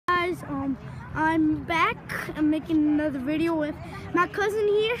guys, I'm back. I'm making another video with my cousin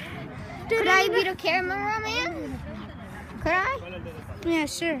here. Could I be the cameraman? Could I? Yeah,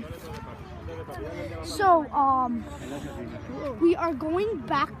 sure. So, we are going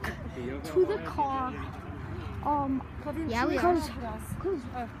back to the car. Yeah, we are. Cause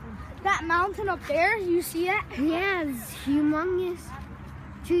that mountain up there, you see it? Yeah, it's humongous.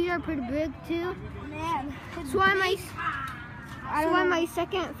 Trees are pretty big too. Man, That's why my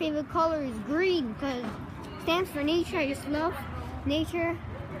second favorite color is green, because it stands for nature. I just love nature.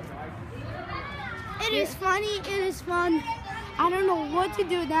 It is funny. It is fun. I don't know what to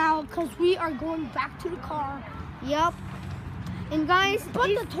do now because we are going back to the car. Yup. And guys, but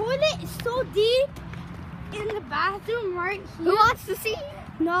the toilet is so deep in the bathroom right here. Who wants to see?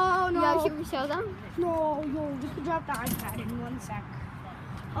 No. Yeah, should we show them? No, we can drop the iPad in 1 sec.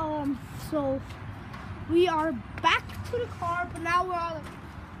 So we are back to the car, but now we're all.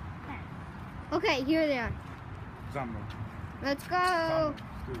 Okay, here they are. Let's go.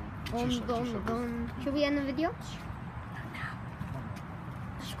 Should we end the video?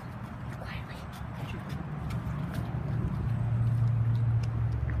 Let's go quietly.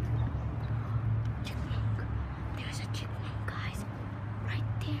 Chickmunk. There's a chickmunk, guys. Right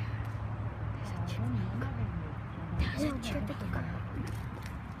there. There's a chickmunk. There's a chickmunk.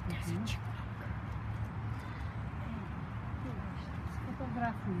 There's a chickmunk.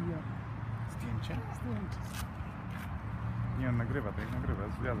 Fotografuję. Zdjęcie? Zdjęcie. Nie, on nagrywa, to jak nagrywa, ja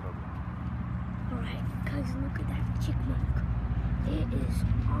zrobię. Alright, guys, look at that chickmunk. It is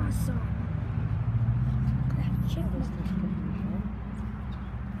awesome. Look at that chickmunk.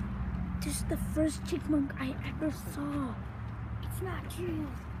 This is the first chickmunk I ever saw. It's not true.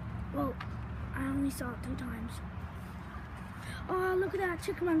 Well, I only saw it 2 times. Oh, look at that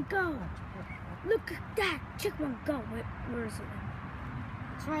chickmunk go. Look at that chickmunk go. Wait, where is it?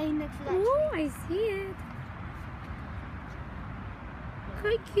 It's right next to that tree. Oh, I see it.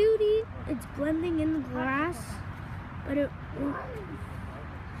 Hi, cutie. It's blending in the grass, but it.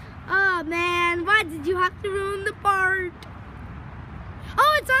 Oh man, why did you have to ruin the part?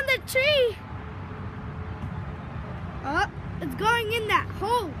 Oh, it's on the tree. Oh, it's going in that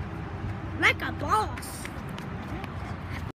hole like a boss.